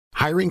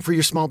Hiring for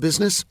your small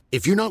business?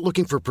 If you're not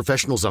looking for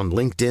professionals on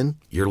LinkedIn,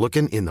 you're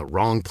looking in the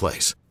wrong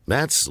place.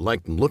 That's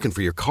like looking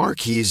for your car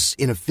keys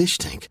in a fish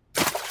tank.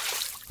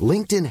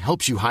 LinkedIn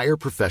helps you hire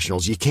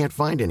professionals you can't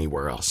find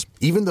anywhere else,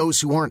 even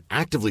those who aren't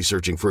actively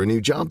searching for a new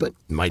job but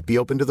might be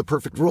open to the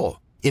perfect role.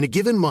 In a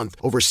given month,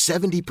 over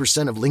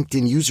 70% of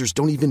LinkedIn users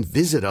don't even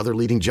visit other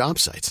leading job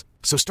sites.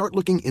 So start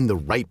looking in the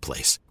right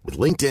place. With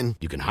LinkedIn,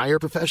 you can hire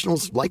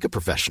professionals like a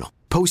professional.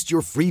 Post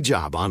your free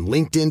job on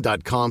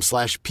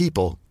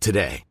linkedin.com/people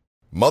today.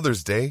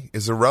 Mother's Day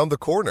is around the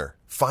corner.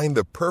 Find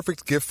the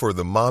perfect gift for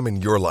the mom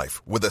in your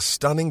life with a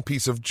stunning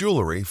piece of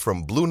jewelry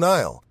from Blue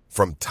Nile.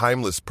 From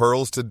timeless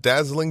pearls to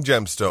dazzling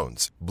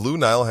gemstones, Blue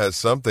Nile has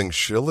something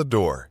she'll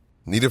adore.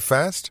 Need it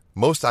fast?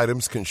 Most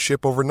items can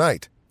ship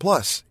overnight.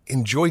 Plus,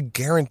 enjoy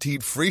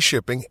guaranteed free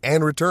shipping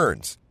and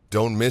returns.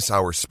 Don't miss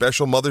our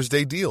special Mother's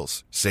Day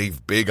deals.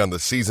 Save big on the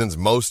season's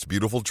most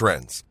beautiful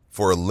trends.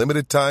 For a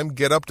limited time,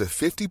 get up to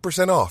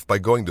 50% off by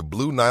going to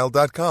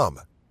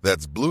BlueNile.com.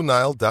 That's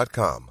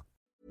BlueNile.com.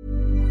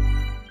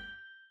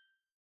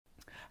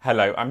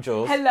 Hello, I'm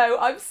Jules. Hello,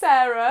 I'm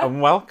Sarah.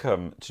 And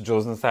welcome to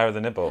Jules and Sarah the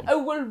Nibble.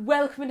 Oh, well,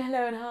 welcome and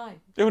hello and hi.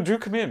 Oh, do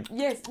come in.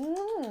 Yes.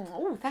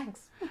 Oh,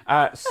 thanks.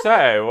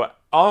 So,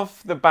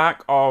 off the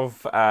back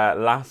of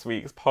last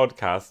week's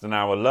podcast and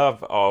our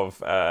love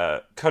of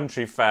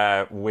country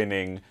fair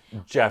winning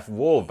Jeff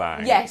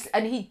Wallbank. Yes,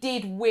 and he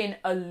did win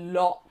a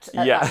lot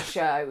at that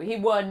show. He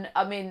won,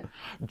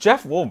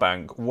 Jeff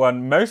Wallbank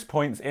won most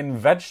points in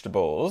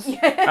vegetables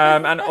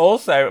and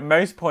also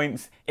most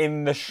points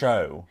in the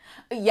show.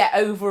 Yeah,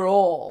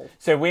 overall.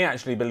 So we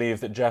actually believe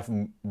that Jeff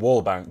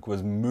Wallbank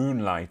was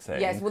moonlighting.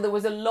 Yes, well, there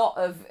was a lot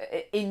of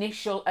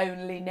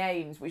initial-only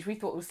names, which we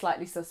thought was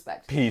slightly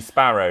suspect. P.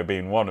 Sparrow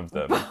being one of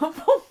them.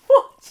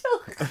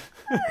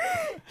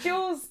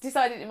 Jules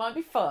decided it might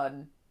be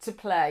fun to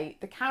play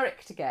the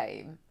character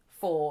game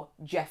for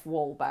Jeff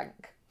Wallbank.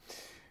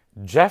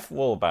 Jeff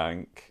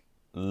Wallbank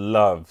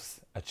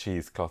loves a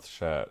cheesecloth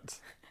shirt.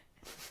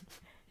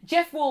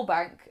 Jeff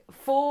Wallbank,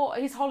 for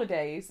his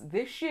holidays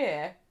this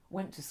year,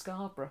 went to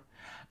Scarborough.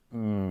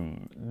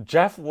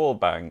 Jeff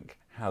Wallbank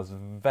has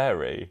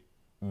very,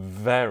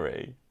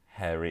 very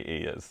hairy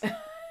ears.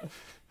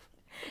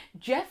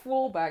 Jeff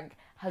Wallbank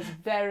has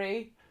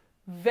very,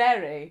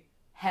 very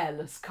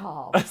hairless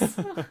calves.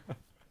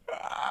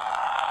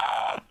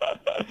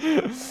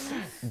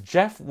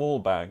 Jeff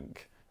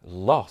Wallbank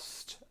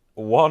lost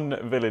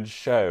one village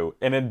show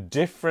in a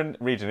different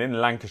region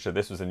in Lancashire.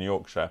 This was in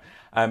Yorkshire,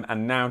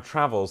 and now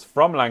travels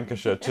from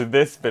Lancashire to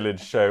this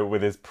village show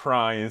with his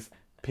prize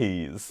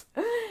peas.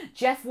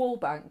 Jeff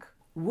Wallbank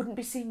wouldn't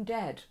be seen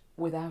dead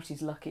without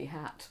his lucky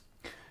hat.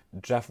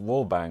 Jeff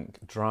Wallbank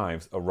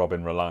drives a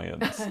Robin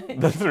Reliance,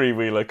 the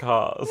three-wheeler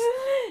cars.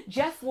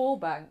 Jeff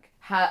Wallbank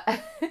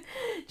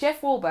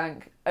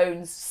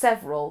owns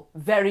several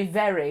very,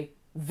 very,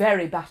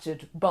 very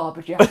battered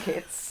Barbour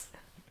jackets.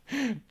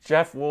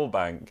 Jeff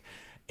Wallbank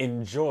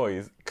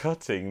enjoys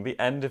cutting the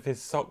end of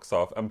his socks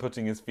off and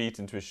putting his feet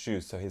into his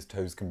shoes so his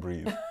toes can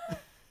breathe.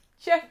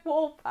 Jeff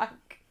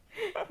Wallbank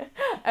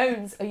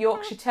owns a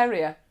Yorkshire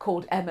Terrier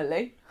called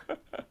Emily.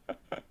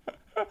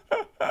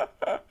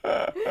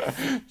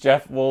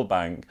 Jeff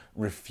Wallbank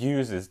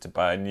refuses to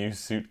buy a new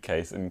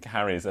suitcase and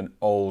carries an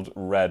old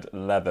red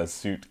leather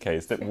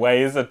suitcase that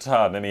weighs a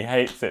ton, and he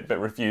hates it but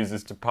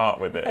refuses to part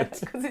with it.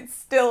 Because it's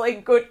still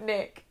in good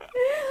nick.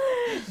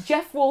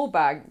 Jeff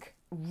Wallbank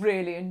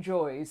really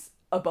enjoys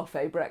a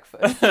buffet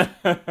breakfast.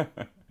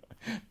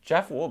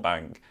 Jeff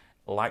Wallbank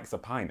likes a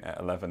pint at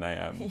 11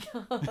 a.m.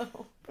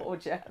 Poor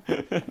Jeff.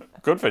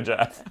 Good for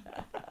Jeff.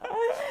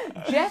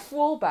 Jeff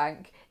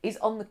Wallbank is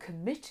on the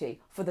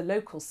committee for the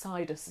local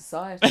cider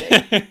society.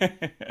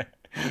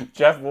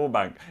 Jeff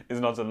Wallbank is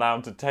not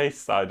allowed to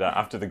taste cider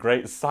after the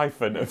Great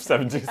Siphon of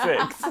 76.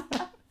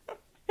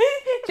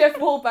 Jeff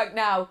Wallbank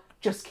now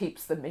just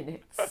keeps the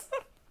minutes.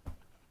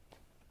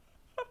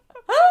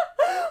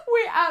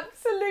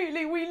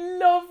 We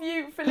love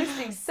you for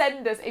listening.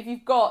 Send us if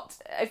you've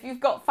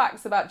got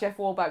facts about Jeff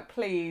Wallbank,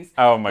 please.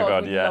 Oh my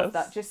God, we yes. love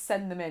that. Just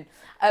send them in.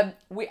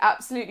 We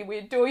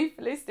adore you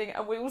for listening,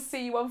 and we will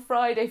see you on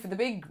Friday for the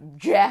big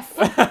Jeff.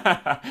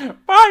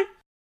 Bye.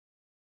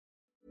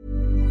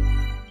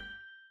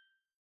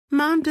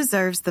 Mom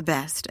deserves the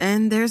best,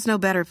 and there's no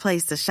better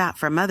place to shop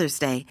for Mother's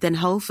Day than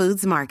Whole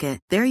Foods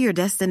Market. They're your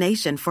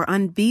destination for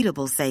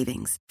unbeatable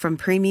savings, from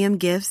premium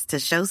gifts to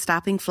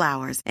show-stopping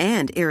flowers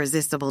and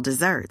irresistible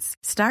desserts.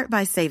 Start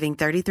by saving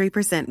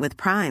 33% with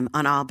Prime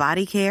on all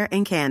body care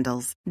and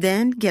candles.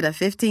 Then get a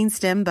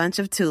 15-stem bunch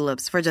of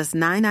tulips for just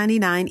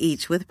 $9.99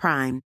 each with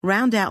Prime.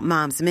 Round out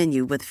Mom's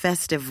menu with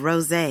festive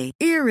rosé,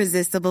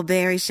 irresistible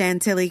berry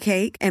chantilly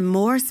cake, and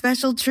more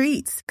special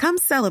treats. Come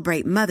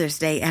celebrate Mother's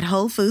Day at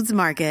Whole Foods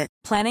Market.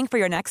 Planning for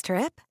your next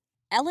trip?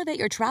 Elevate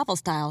your travel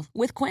style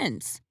with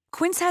Quince.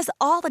 Quince has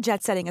all the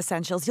jet-setting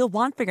essentials you'll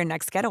want for your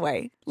next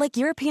getaway, like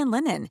European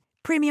linen,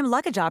 premium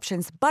luggage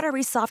options,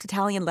 buttery soft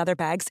Italian leather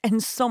bags,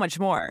 and so much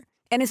more.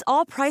 And is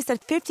all priced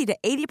at 50 to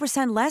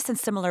 80% less than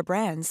similar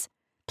brands.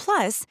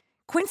 Plus,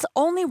 Quince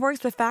only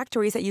works with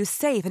factories that use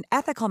safe and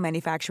ethical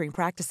manufacturing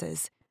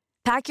practices.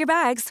 Pack your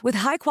bags with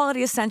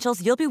high-quality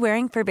essentials you'll be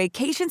wearing for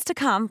vacations to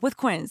come with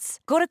Quince.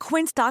 Go to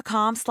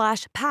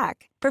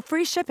quince.com/pack for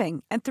free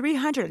shipping and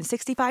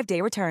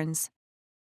 365-day returns.